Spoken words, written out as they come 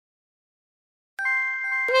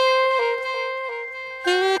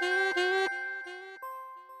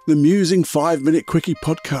The Musing 5-Minute Quickie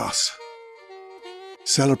podcast.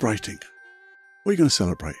 Celebrating. What are you going to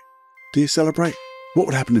celebrate? Do you celebrate? What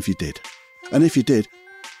would happen if you did? And if you did,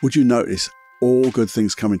 would you notice all good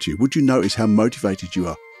things coming to you? Would you notice how motivated you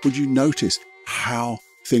are? Would you notice how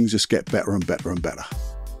things just get better and better and better?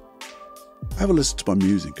 Have a listen to my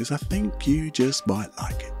musing because I think you just might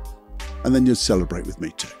like it. And then you'll celebrate with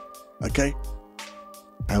me too. Okay?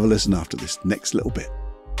 Have a listen after this next little bit.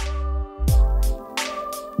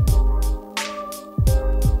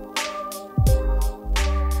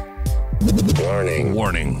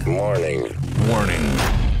 Warning.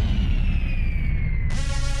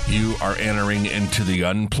 You are entering into the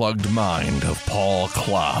unplugged mind of Paul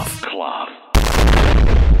Clough.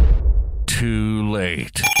 Too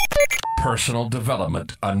late. Personal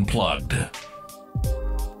Development Unplugged.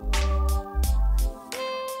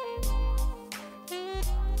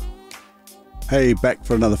 Hey, back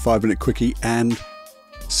for another 5-minute quickie and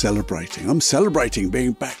celebrating. I'm celebrating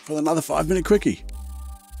being back for another 5-minute quickie.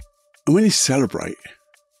 And when you celebrate,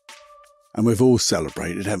 and we've all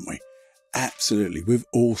celebrated, haven't we? Absolutely, we've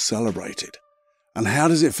all celebrated. And how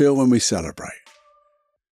does it feel when we celebrate?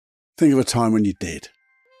 Think of a time when you did.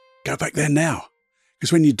 Go back there now.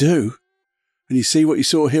 Because when you do, and you see what you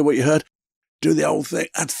saw, hear what you heard, do the old thing,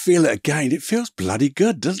 and feel it again, it feels bloody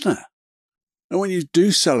good, doesn't it? And when you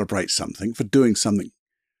do celebrate something for doing something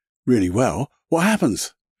really well, what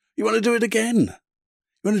happens? You want to do it again.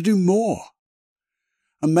 You want to do more.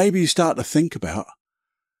 And maybe you start to think about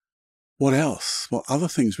what else, what other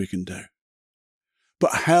things we can do.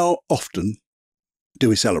 But how often do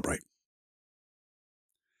we celebrate?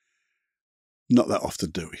 Not that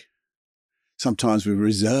often, do we? Sometimes we're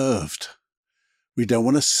reserved. We don't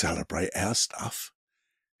want to celebrate our stuff.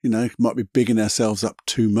 You know, might be bigging ourselves up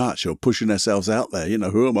too much or pushing ourselves out there. You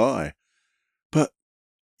know, who am I? But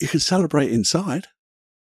you can celebrate inside.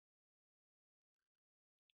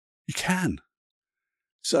 You can.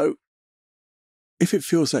 So, if it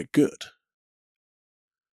feels that good,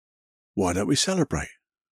 why don't we celebrate?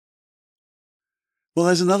 Well,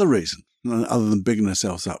 there's another reason, other than bigging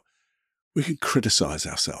ourselves up. We can criticize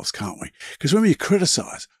ourselves, can't we? Because when we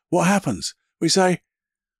criticize, what happens? We say,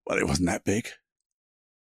 well, it wasn't that big.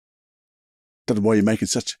 Don't know why you're making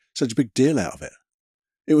such a big deal out of it.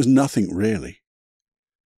 It was nothing, really.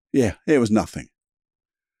 Yeah, it was nothing.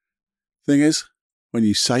 Thing is, when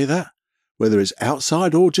you say that, whether it's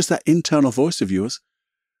outside or just that internal voice of yours,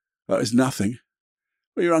 it's nothing.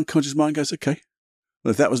 Well, your unconscious mind goes, okay, well,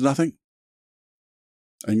 if that was nothing,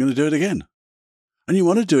 I'm going to do it again. And you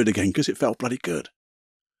want to do it again because it felt bloody good.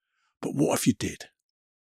 But what if you did?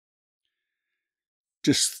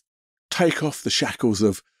 Just take off the shackles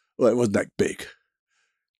of, well, it wasn't that big.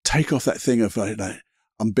 Take off that thing of,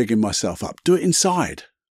 I'm bigging myself up. Do it inside.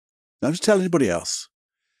 Don't tell anybody else.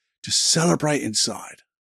 Just celebrate inside.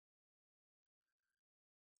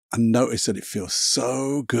 And notice that it feels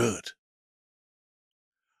so good.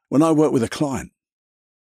 When I work with a client,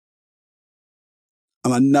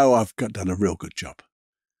 and I know I've done a real good job,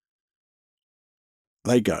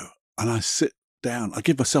 they go, and I sit down, I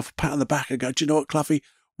give myself a pat on the back, I go, do you know what, Cluffy?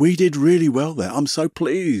 We did really well there. I'm so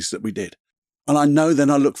pleased that we did. And I know then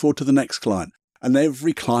I look forward to the next client. And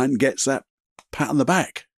every client gets that pat on the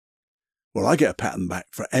back. Well, I get a pat on the back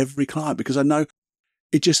for every client because I know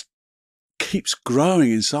it just keeps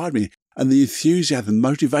growing inside me, and the enthusiasm,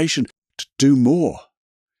 motivation to do more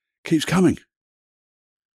keeps coming.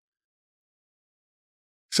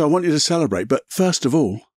 So I want you to celebrate, but first of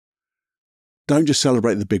all, don't just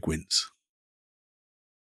celebrate the big wins.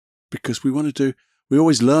 Because we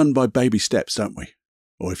always learn by baby steps, don't we?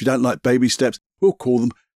 Or if you don't like baby steps, we'll call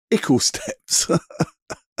them ickle steps.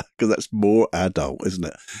 Because that's more adult, isn't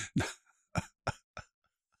it?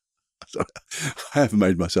 I haven't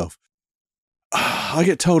made myself. I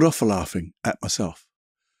get told off for laughing at myself,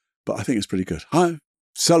 but I think it's pretty good. I'm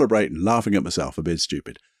celebrating, laughing at myself for being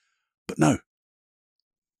stupid. But no,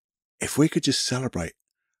 if we could just celebrate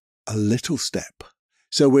a little step.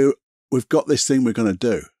 So we've got this thing we're going to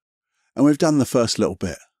do, and we've done the first little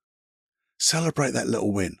bit. Celebrate that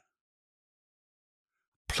little win.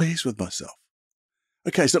 Pleased with myself.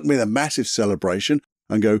 Okay, it's not going to be a massive celebration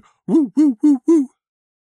and go, woo, woo, woo, woo.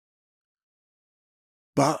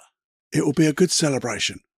 But it will be a good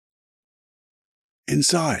celebration.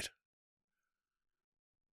 Inside.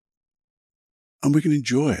 And we can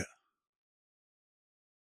enjoy it.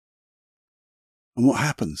 And what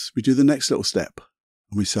happens? We do the next little step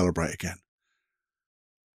and we celebrate again.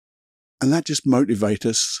 And that just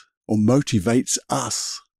motivates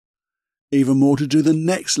us even more to do the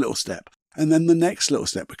next little step and then the next little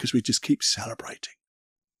step because we just keep celebrating.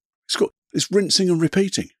 It's cool. It's rinsing and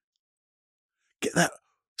repeating. Get that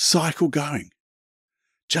cycle going.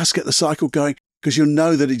 Just get the cycle going, because you'll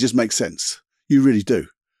know that it just makes sense. You really do.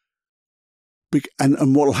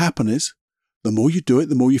 And what will happen is, the more you do it,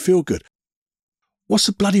 the more you feel good. What's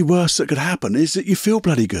the bloody worst that could happen is that you feel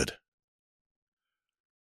bloody good.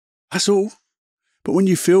 That's all. But when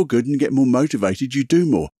you feel good and you get more motivated, you do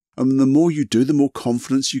more. And the more you do, the more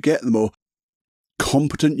confidence you get, the more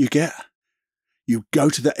competent you get. You go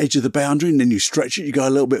to the edge of the boundary and then you stretch it, you go a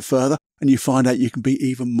little bit further and you find out you can be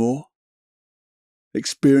even more.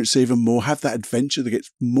 Experience even more, have that adventure that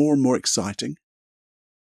gets more and more exciting.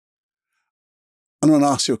 I'm going to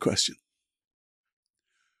ask you a question.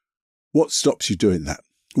 What stops you doing that?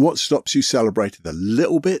 What stops you celebrating the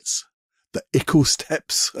little bits, the ickle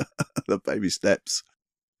steps, the baby steps?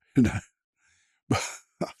 You know,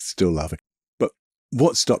 I'm still laughing. But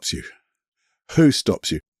what stops you? Who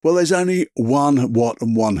stops you? Well, there's only one what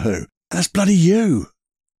and one who. And that's bloody you.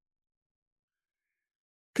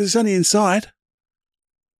 Because it's only inside.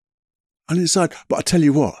 Only inside. But I tell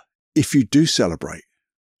you what, if you do celebrate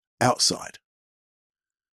outside,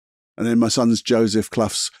 and in my son's Joseph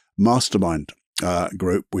Clough's mastermind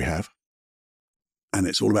group we have, and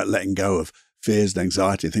it's all about letting go of fears and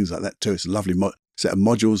anxiety and things like that too. It's a lovely set of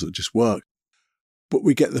modules that just work. But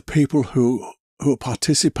we get the people who are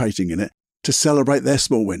participating in it to celebrate their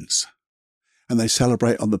small wins. And they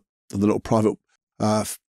celebrate on the little private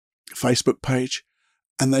Facebook page,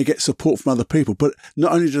 and they get support from other people. But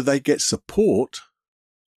not only do they get support,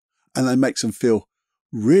 and they makes them feel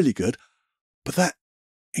really good, but that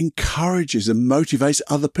encourages and motivates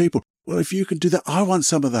other people. Well, if you can do that, I want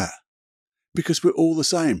some of that. Because we're all the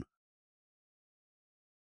same.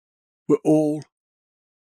 We're all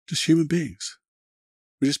just human beings.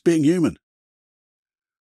 We're just being human.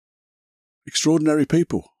 Extraordinary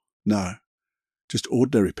people? No. Just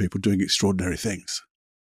ordinary people doing extraordinary things.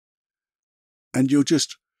 And you'll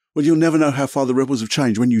never know how far the ripples have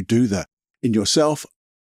changed when you do that in yourself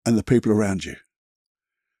and the people around you.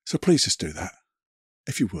 So please just do that.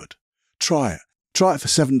 If you would. Try it. Try it for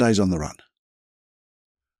 7 days on the run.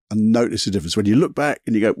 And notice the difference. When you look back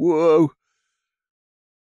and you go, whoa,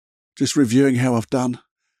 just reviewing how I've done.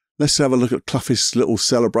 Let's have a look at Clough's little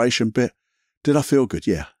celebration bit. Did I feel good?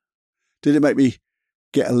 Yeah. Did it make me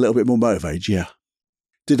get a little bit more motivated? Yeah.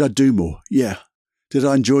 Did I do more? Yeah. Did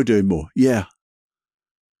I enjoy doing more? Yeah.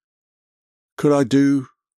 Could I do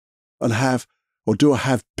and have, or do I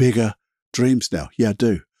have bigger dreams now? Yeah, I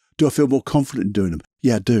do. Do I feel more confident in doing them?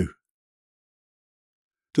 Yeah, I do.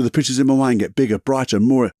 Do the pictures in my mind get bigger, brighter,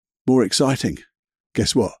 more exciting?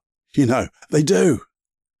 Guess what? You know, they do.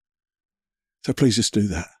 So please just do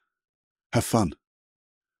that. Have fun.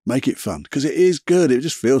 Make it fun, because it is good. It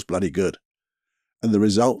just feels bloody good. And the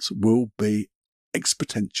results will be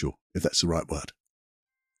exponential, if that's the right word.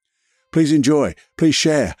 Please enjoy. Please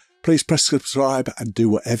share. Please press subscribe and do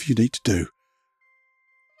whatever you need to do.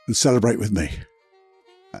 And celebrate with me.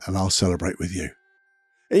 And I'll celebrate with you.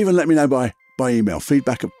 Even let me know by email,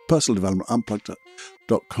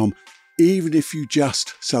 feedback@personaldevelopmentunplugged.com, even if you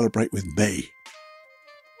just celebrate with me.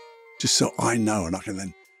 Just so I know and I can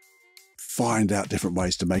then find out different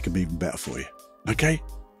ways to make them even better for you. Okay?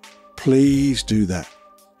 Please do that.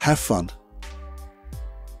 Have fun.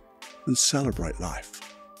 And celebrate life.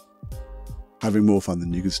 Having more fun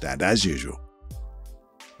than you can stand, as usual.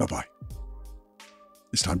 Bye-bye.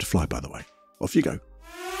 It's time to fly, by the way. Off you go.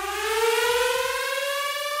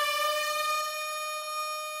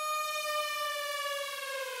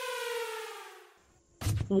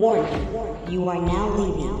 Warning, you are now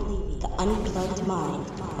leaving the unplugged mind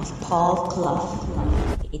of Paul Clough.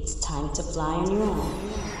 It's time to fly on your own.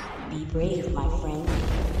 Be brave, my friend.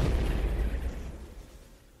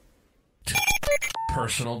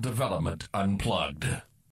 Personal Development Unplugged.